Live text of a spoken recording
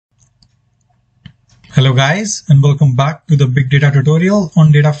Hello guys, and welcome back to the big data tutorial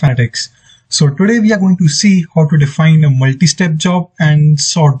on Data Fanatics. So today we are going to see how to define a multi-step job and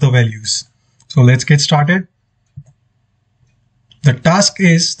sort the values. So let's get started. The task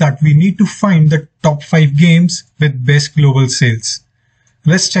is that we need to find the top 5 games with best global sales.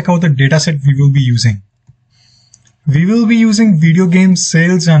 Let's check out the dataset we will be using. We will be using video game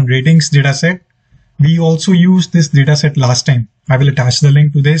sales and ratings dataset. We also used this dataset last time. I will attach the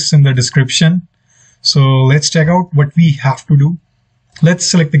link to this in the description. So let's check out what we have to do. Let's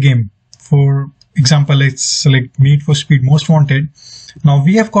select the game. For example, let's select Need for Speed Most Wanted. Now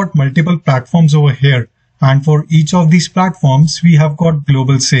we have got multiple platforms over here, and for each of these platforms we have got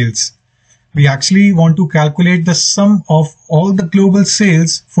global sales. We actually want to calculate the sum of all the global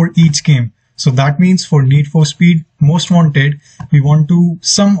sales for each game. So that means for Need for Speed Most Wanted, we want to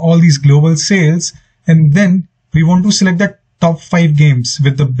sum all these global sales, and then we want to select the top 5 games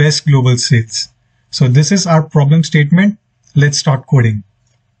with the best global sales. So this is our problem statement. Let's start coding.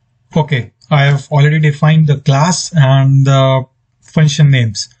 Okay, I have already defined the class and the function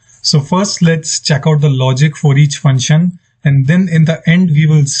names. So first let's check out the logic for each function, and then in the end we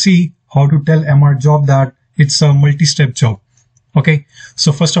will see how to tell MRJob that it's a multi-step job. Okay,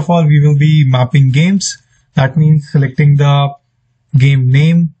 so first of all we will be mapping games. That means selecting the game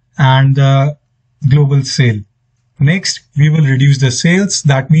name and the global sale. Next we will reduce the sales.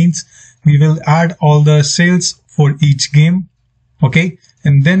 That means we will add all the sales for each game. Okay,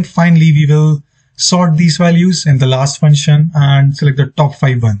 and then finally we will sort these values in the last function and select the top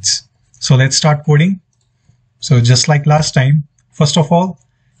 5 ones. So let's start coding. So just like last time, first of all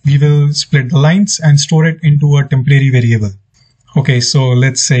we will split the lines and store it into a temporary variable. Okay, so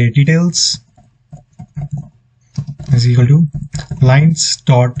let's say details is equal to lines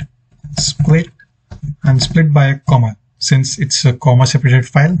dot split and split by a comma, since it's a comma separated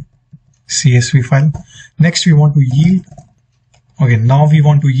file, CSV file. Next we want to yield. Okay, now we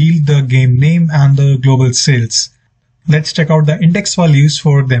want to yield the game name and the global sales. Let's check out the index values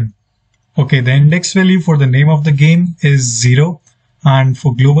for them. Okay, the index value for the name of the game is 0, and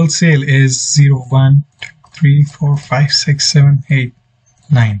for global sale is 0, 1, 2, 3, 4, 5, 6, 7, 8,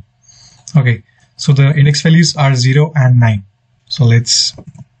 9. Okay, so the index values are 0 and 9. So let's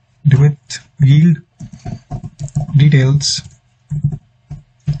do it. Yield details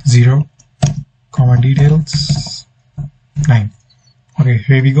 0, comma details 9. Okay,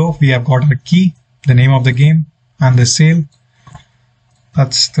 here we go. We have got the key, the name of the game, and the sale.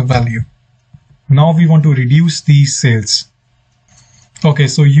 That's the value. Now we want to reduce these sales. Okay,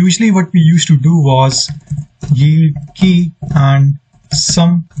 so usually what we used to do was yield key and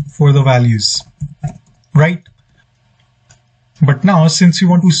sum for the values, right? But now since we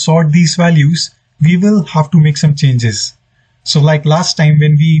want to sort these values, we will have to make some changes. So like last time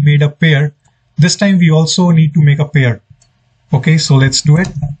when we made a pair, this time we also need to make a pair. Okay, so let's do it.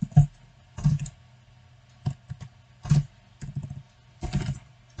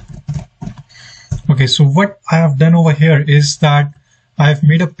 Okay, so what I have done over here is that I have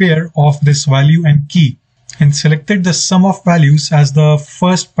made a pair of this value and key and selected the sum of values as the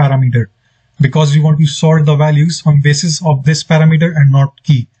first parameter, because we want to sort the values on basis of this parameter and not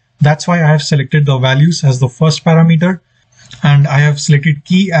key. That's why I have selected the values as the first parameter and I have selected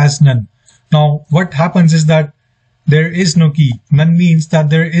key as none. Now what happens is that there is no key. None means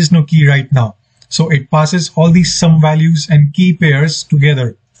that there is no key right now. So it passes all these sum values and key pairs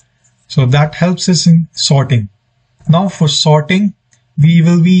together. So that helps us in sorting. Now for sorting, we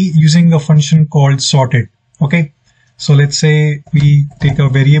will be using a function called sorted. Okay, so let's say we take a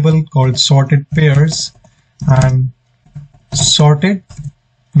variable called sorted pairs and sorted.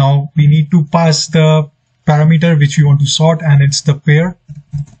 Now we need to pass the parameter which we want to sort, and it's the pair.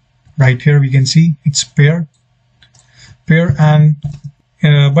 Right here we can see it's pair, and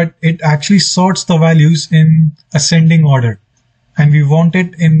but it actually sorts the values in ascending order, and we want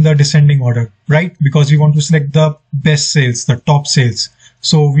it in the descending order, right? Because we want to select the best sales, the top sales.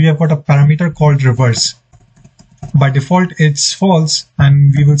 So we have got a parameter called reverse. By default it's false,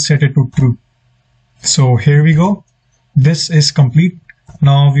 and we will set it to true. So here we go. This is complete.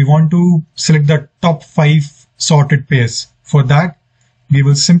 Now we want to select the top 5 sorted pairs. For that we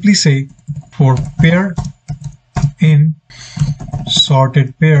will simply say for pair in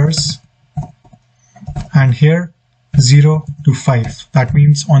sorted pairs, and here 0 to 5. That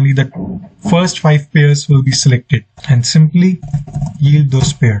means only the first 5 pairs will be selected, and simply yield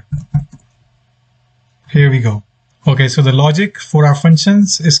those pairs. Here we go. Okay, so the logic for our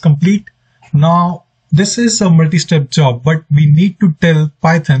functions is complete. Now this is a multi-step job, but we need to tell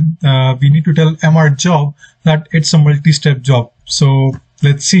Python, we need to tell MRJob that it's a multi-step job. So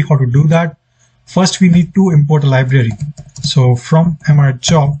let's see how to do that. first we need to import a library. So from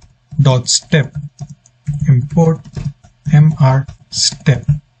MRJob.step import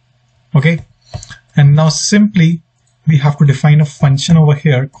MRStep. Okay, and now simply we have to define a function over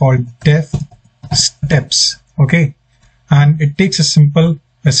here called def steps. Okay, and it takes a single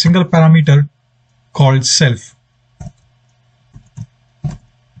parameter called self.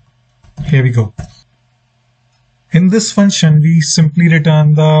 Here we go. In this function we simply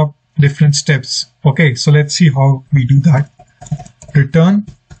return the different steps. Okay, so let's see how we do that. Return,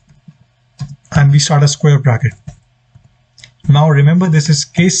 and we start a square bracket. Now remember, this is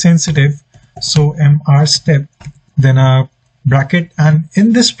case sensitive, so MRStep, then a bracket, and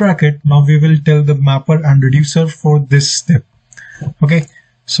in this bracket now we will tell the mapper and reducer for this step. Okay,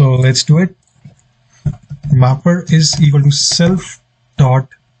 so let's do it. Mapper is equal to self dot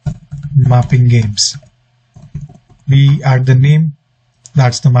mapping games. We add the name,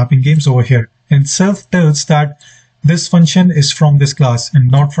 that's the mapping games over here, and self tells that this function is from this class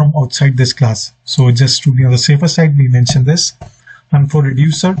and not from outside this class. So just to be on the safer side, we mention this. And for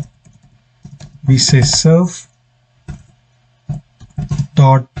reducer, we say self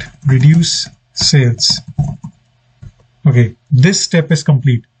dot reduce sales. Okay, this step is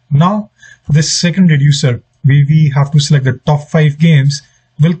complete. Now this second reducer, we have to select the top 5 games,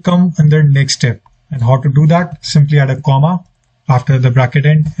 will come under next step. And how to do that? Simply add a comma after the bracket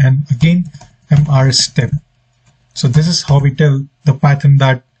end and again MRStep. So this is how we tell the Python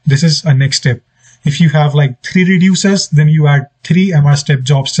that this is a next step. If you have like 3 reducers, then you add 3 MRStep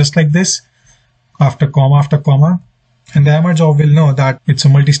jobs just like this after comma, and the MRJob will know that it's a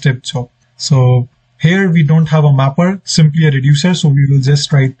multi-step job. So here we don't have a mapper, simply a reducer, so we will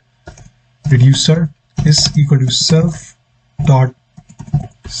just write reducer is equal to self dot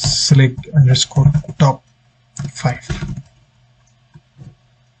select underscore top 5.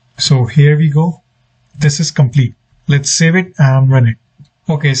 So here we go. This is complete. Let's save it and run it.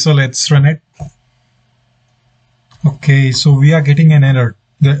 Okay, so let's run it. Okay, so we are getting an error.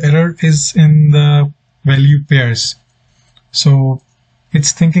 The error is in the value pairs. So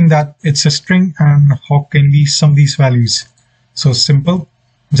it's thinking that it's a string and how can we sum these values? So simple,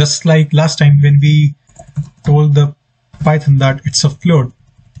 just like last time when we told the Python that it's a float.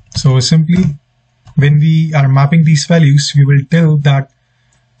 So simply when we are mapping these values, we will tell that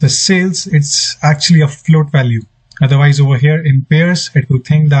the sales, it's actually a float value. Otherwise over here in pairs, it will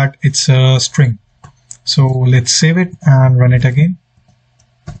think that it's a string. So let's save it and run it again.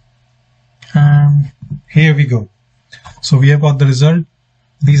 And here we go. So we have got the result.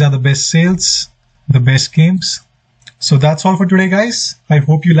 These are the best sales, the best games. So that's all for today, guys. I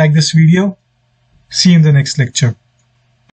hope you like this video. See you in the next lecture.